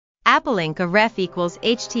Apple Inc. A ref equals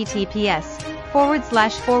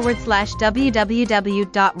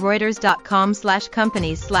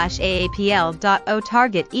https://www.reuters.com/companies/aapl.o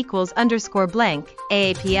target equals _blank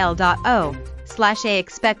aapl.o/a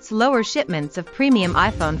expects lower shipments of premium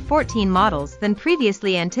iPhone 14 models than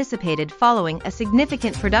previously anticipated following a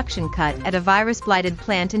significant production cut at a virus-blighted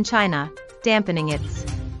plant in China, dampening its.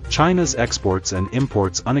 China's exports and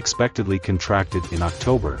imports unexpectedly contracted in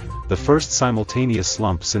October, the first simultaneous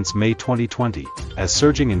slump since May 2020, as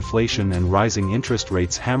surging inflation and rising interest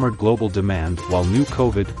rates hammered global demand while new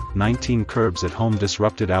COVID-19 curbs at home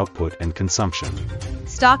disrupted output and consumption.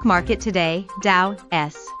 Stock market today, Dow,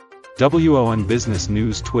 S. WON Business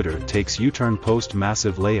News. Twitter takes U-turn post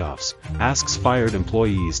massive layoffs, asks fired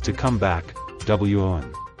employees to come back.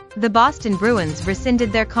 WON. The Boston Bruins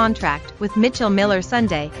rescinded their contract with Mitchell Miller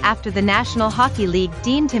Sunday after the National Hockey League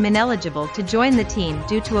deemed him ineligible to join the team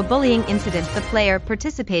due to a bullying incident the player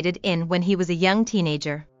participated in when he was a young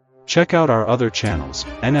teenager. Check out our other channels,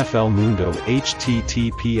 NFL Mundo,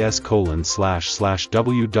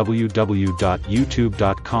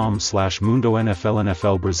 https://www.youtube.com/Mundo NFL,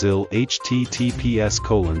 NFL Brazil,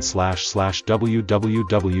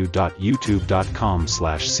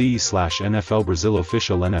 https://www.youtube.com/c/NFL Brazil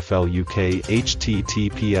Official, NFL UK,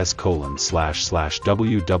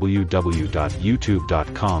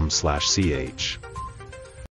 https://www.youtube.com/ch